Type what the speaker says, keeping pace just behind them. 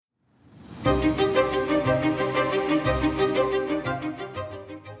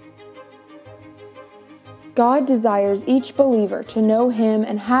God desires each believer to know Him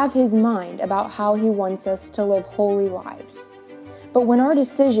and have His mind about how He wants us to live holy lives. But when our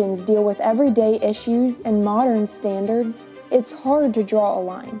decisions deal with everyday issues and modern standards, it's hard to draw a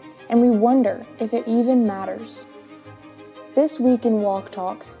line, and we wonder if it even matters. This week in Walk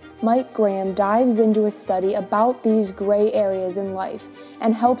Talks, Mike Graham dives into a study about these gray areas in life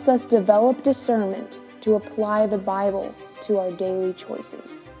and helps us develop discernment to apply the Bible to our daily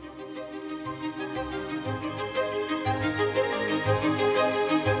choices.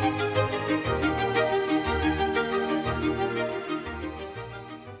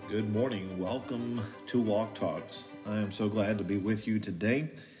 Good morning. Welcome to Walk Talks. I am so glad to be with you today.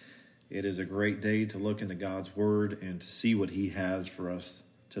 It is a great day to look into God's Word and to see what He has for us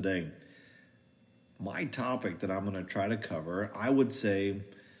today. My topic that I'm going to try to cover, I would say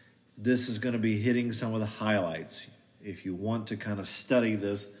this is going to be hitting some of the highlights. If you want to kind of study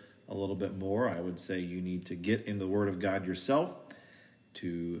this a little bit more, I would say you need to get into the Word of God yourself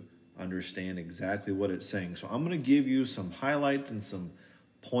to understand exactly what it's saying. So I'm going to give you some highlights and some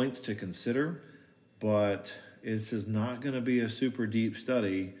points to consider, but this is not going to be a super deep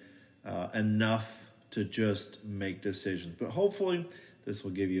study enough to just make decisions. But hopefully this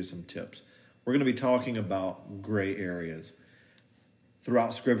will give you some tips. We're going to be talking about gray areas.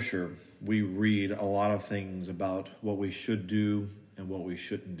 Throughout Scripture, we read a lot of things about what we should do and what we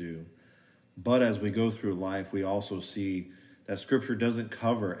shouldn't do. But as we go through life, we also see that Scripture doesn't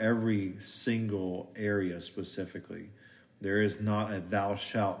cover every single area specifically. There is not a thou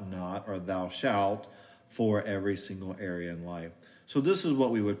shalt not or thou shalt for every single area in life. So this is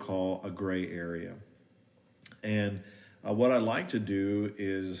what we would call a gray area. And what I'd like to do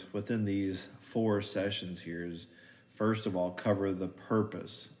is within these 4 sessions here is, first of all, cover the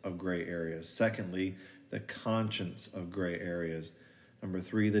purpose of gray areas. Secondly, the conscience of gray areas. Number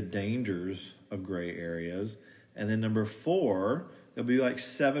 3, the dangers of gray areas. And then number 4, there'll be like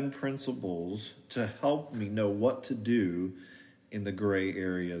 7 principles to help me know what to do in the gray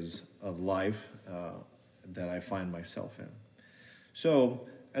areas of life that I find myself in. So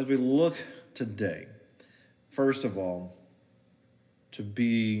as we look today, first of all, to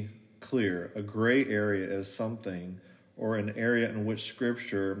be clear, a gray area is something or an area in which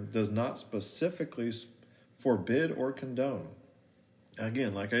Scripture does not specifically forbid or condone.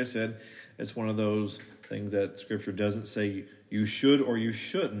 Again, like I said, it's one of those things that Scripture doesn't say you should or you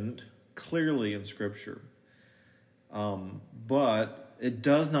shouldn't clearly in Scripture. But it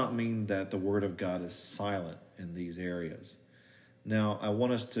does not mean that the Word of God is silent in these areas. Now, I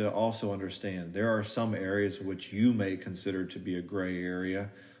want us to also understand there are some areas which you may consider to be a gray area,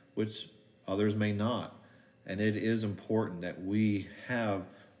 which others may not. And it is important that we have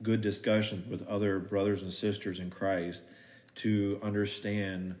good discussions with other brothers and sisters in Christ to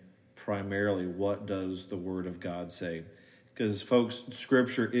understand primarily what does the Word of God say. Because, folks,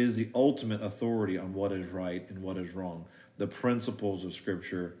 Scripture is the ultimate authority on what is right and what is wrong. The principles of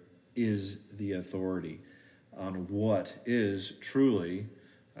Scripture is the authority on what is truly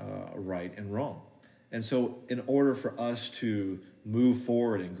right and wrong. And so in order for us to move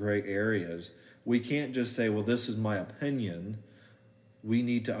forward in gray areas, we can't just say, well, this is my opinion. We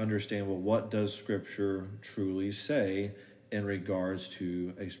need to understand, well, what does Scripture truly say in regards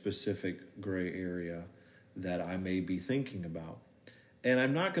to a specific gray area that I may be thinking about. And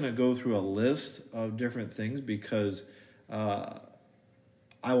I'm not going to go through a list of different things because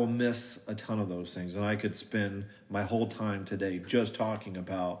I will miss a ton of those things. And I could spend my whole time today just talking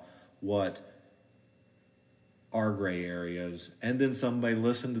about what are gray areas. And then somebody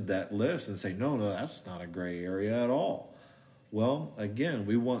listen to that list and say, no, that's not a gray area at all. Well, again,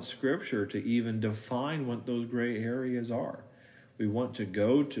 we want Scripture to even define what those gray areas are. We want to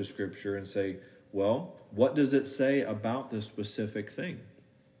go to Scripture and say, well, what does it say about this specific thing?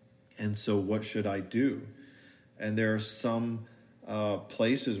 And so what should I do? And there are some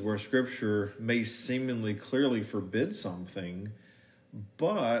places where Scripture may seemingly clearly forbid something,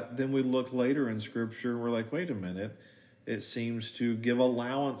 but then we look later in Scripture and we're like, wait a minute, it seems to give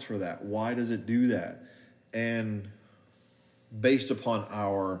allowance for that. Why does it do that? And based upon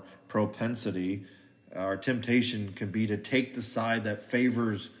our propensity, our temptation can be to take the side that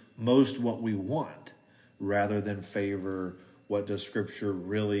favors most what we want rather than favor what does Scripture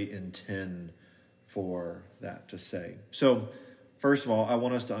really intend for that to say. So, first of all, I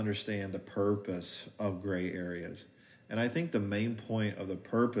want us to understand the purpose of gray areas. And I think the main point of the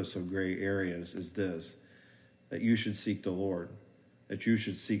purpose of gray areas is this, that you should seek the Lord, that you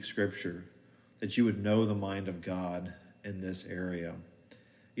should seek Scripture, that you would know the mind of God in this area.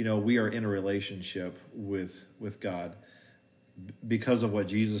 we are in a relationship with God. Because of what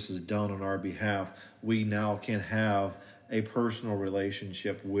Jesus has done on our behalf, we now can have a personal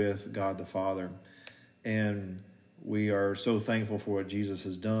relationship with God the Father. And we are so thankful for what Jesus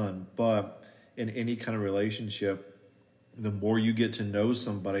has done. But in any kind of relationship, the more you get to know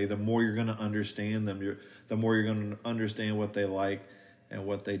somebody, the more you're going to understand them. The more you're going to understand what they like and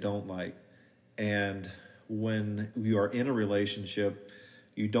what they don't like. And when you are in a relationship,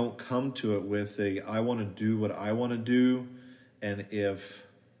 you don't come to it with I want to do what I want to do. And if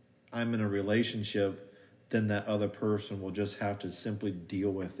I'm in a relationship, then that other person will just have to simply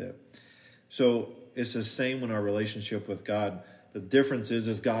deal with it. So it's the same in our relationship with God. The difference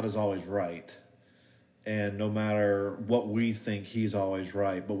is God is always right. And no matter what we think, he's always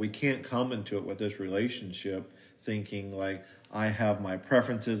right. But we can't come into it with this relationship thinking like, I have my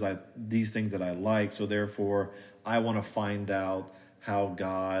preferences, these things that I like, so therefore I want to find out how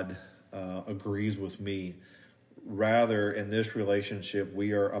God agrees with me. Rather, in this relationship,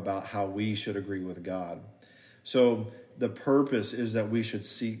 we are about how we should agree with God. So the purpose is that we should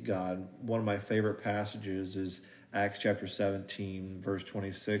seek God. One of my favorite passages is Acts chapter 17, verse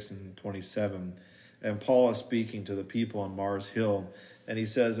 26 and 27. And Paul is speaking to the people on Mars Hill, and he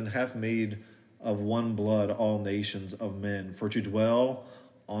says, "And hath made of one blood all nations of men, for to dwell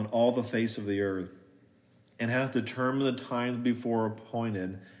on all the face of the earth, and hath determined the times before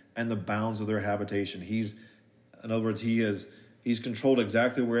appointed, and the bounds of their habitation." In other words, he's controlled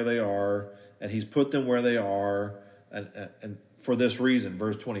exactly where they are, and he's put them where they are, and for this reason,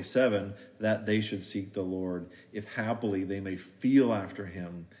 verse 27, that they should seek the Lord, if happily they may feel after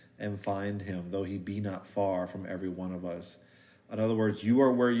him and find him, though he be not far from every one of us. In other words, you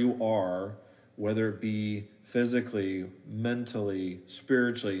are where you are, whether it be physically, mentally,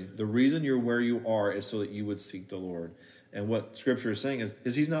 spiritually. The reason you're where you are is so that you would seek the Lord. And what Scripture is saying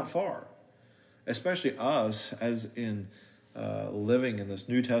is he's not far. Especially us, as in living in this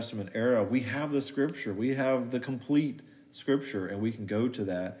New Testament era, we have the Scripture. We have the complete Scripture, and we can go to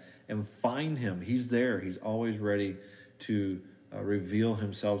that and find him. He's there. He's always ready to reveal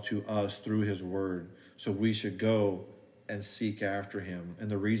himself to us through his word. So we should go and seek after him. And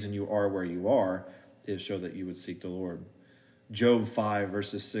the reason you are where you are is so that you would seek the Lord. Job 5,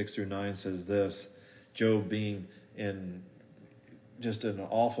 verses 6 through 9 says this. Job being in just an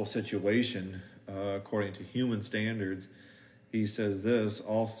awful situation, according to human standards, he says this,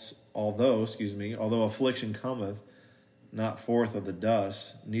 although affliction cometh not forth of the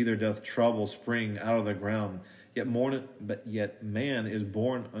dust, neither doth trouble spring out of the ground, yet man is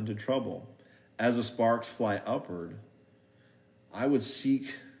born unto trouble. As the sparks fly upward, I would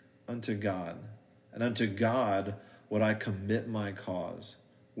seek unto God, and unto God would I commit my cause,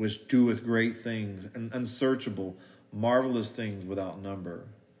 which doeth great things, and unsearchable, marvelous things without number.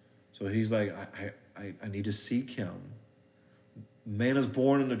 So he's like, I need to seek him. Man is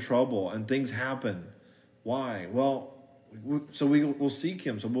born into trouble, and things happen. Why? Well, so we'll seek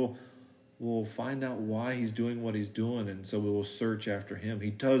him. So we'll find out why he's doing what he's doing, and so we will search after him.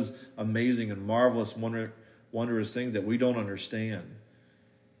 He does amazing and marvelous, wondrous things that we don't understand.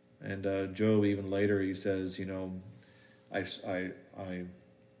 And Job, even later, he says, I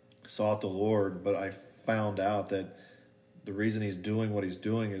sought the Lord, but I found out that the reason he's doing what he's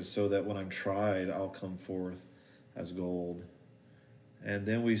doing is so that when I'm tried, I'll come forth as gold. And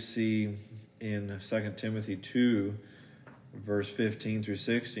then we see in 2 Timothy 2, verse 15 through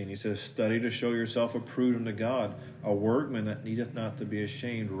 16, he says, "Study to show yourself approved unto God, a workman that needeth not to be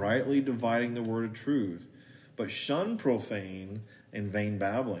ashamed, rightly dividing the word of truth. But shun profane and vain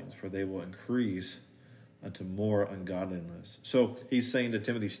babblings, for they will increase unto more ungodliness." So he's saying to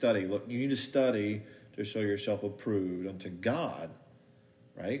Timothy, study. Look, you need to study to show yourself approved unto God,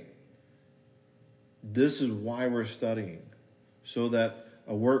 right? This is why we're studying, so that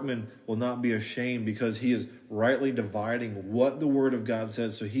a workman will not be ashamed, because he is rightly dividing what the Word of God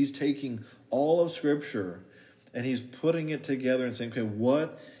says. So he's taking all of Scripture and he's putting it together and saying, okay,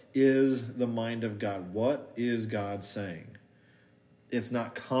 what is the mind of God? What is God saying? It's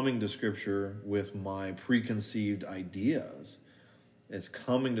not coming to Scripture with my preconceived ideas. It's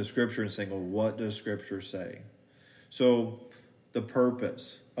coming to Scripture and saying, well, what does Scripture say? So the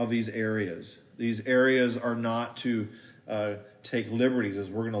purpose of these areas are not to take liberties, as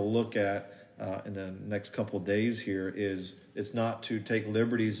we're going to look at in the next couple of days here, it's not to take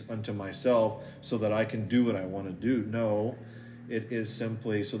liberties unto myself so that I can do what I want to do. No, it is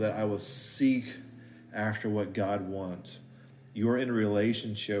simply so that I will seek after what God wants. You are in a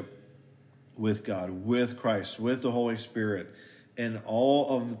relationship with God, with Christ, with the Holy Spirit, and all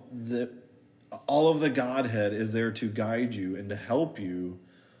of the Godhead is there to guide you and to help you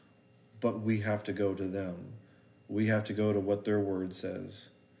but we have to go to them. We have to go to what their word says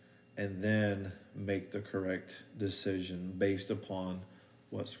and then make the correct decision based upon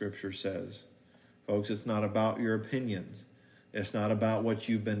what Scripture says. Folks, it's not about your opinions. It's not about what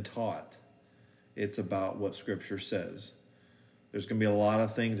you've been taught. It's about what Scripture says. There's going to be a lot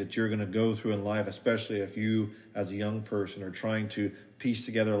of things that you're going to go through in life, especially if you, as a young person, are trying to piece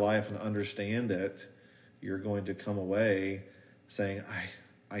together life and understand it. You're going to come away saying,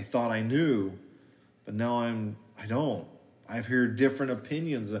 I thought I knew, but now I don't. I've heard different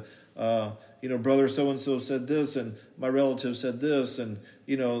opinions. Brother so-and-so said this, and my relative said this, and,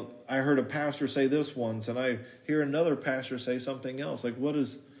 I heard a pastor say this once, and I hear another pastor say something else. Like,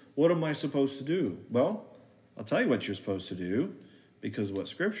 what am I supposed to do? Well, I'll tell you what you're supposed to do, because what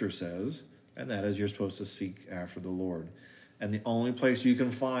Scripture says, and that is you're supposed to seek after the Lord. And the only place you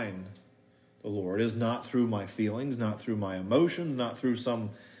can find the Lord is not through my feelings, not through my emotions, not through some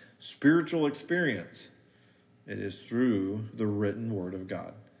spiritual experience. It is through the written Word of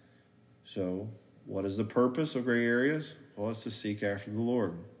God. So, what is the purpose of gray areas? Well, it's to seek after the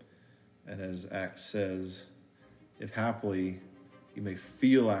Lord. And as Acts says, if haply you may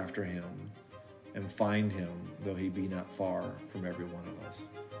feel after him and find him, though he be not far from every one of us.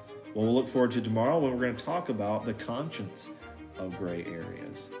 Well, we'll look forward to tomorrow when we're going to talk about the conscience of gray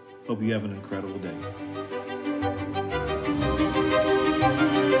areas. Hope you have an incredible day.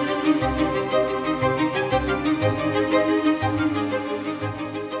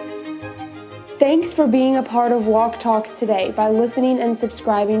 Thanks for being a part of Walk Talks today by listening and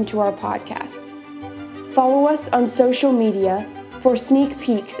subscribing to our podcast. Follow us on social media for sneak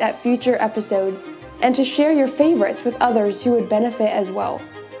peeks at future episodes and to share your favorites with others who would benefit as well.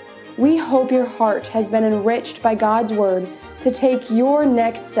 We hope your heart has been enriched by God's Word to take your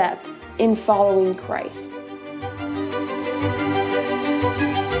next step in following Christ.